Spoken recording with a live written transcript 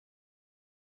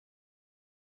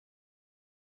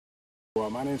Well,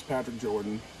 my name's Patrick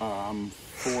Jordan. I'm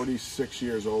 46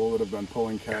 years old and have been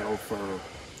pulling cattle for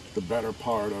the better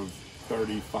part of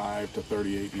 35 to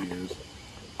 38 years.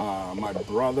 My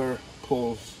brother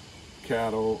pulls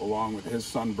cattle along with his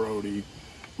son Brody.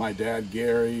 My dad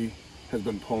Gary has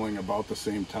been pulling about the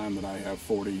same time that I have,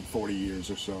 40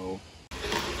 years or so.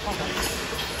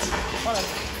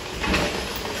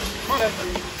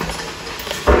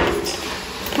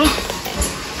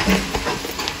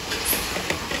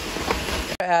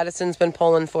 Addison's been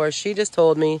pulling for, she just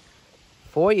told me,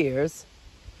 4 years,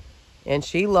 and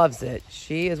she loves it.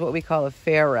 She is what we call a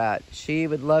fair rat. She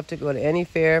would love to go to any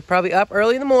fair, probably up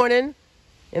early in the morning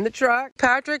in the truck.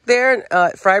 Patrick there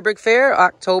at Fryeburg Fair,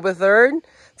 October 3rd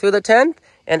through the 10th,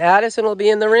 and Addison will be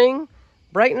in the ring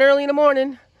bright and early in the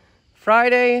morning.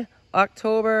 Friday,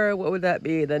 October, what would that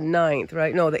be? The 9th,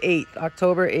 right? No, the 8th,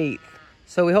 October 8th.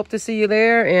 So we hope to see you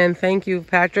there, and thank you,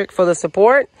 Patrick, for the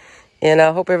support. And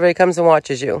I hope everybody comes and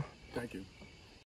watches you. Thank you.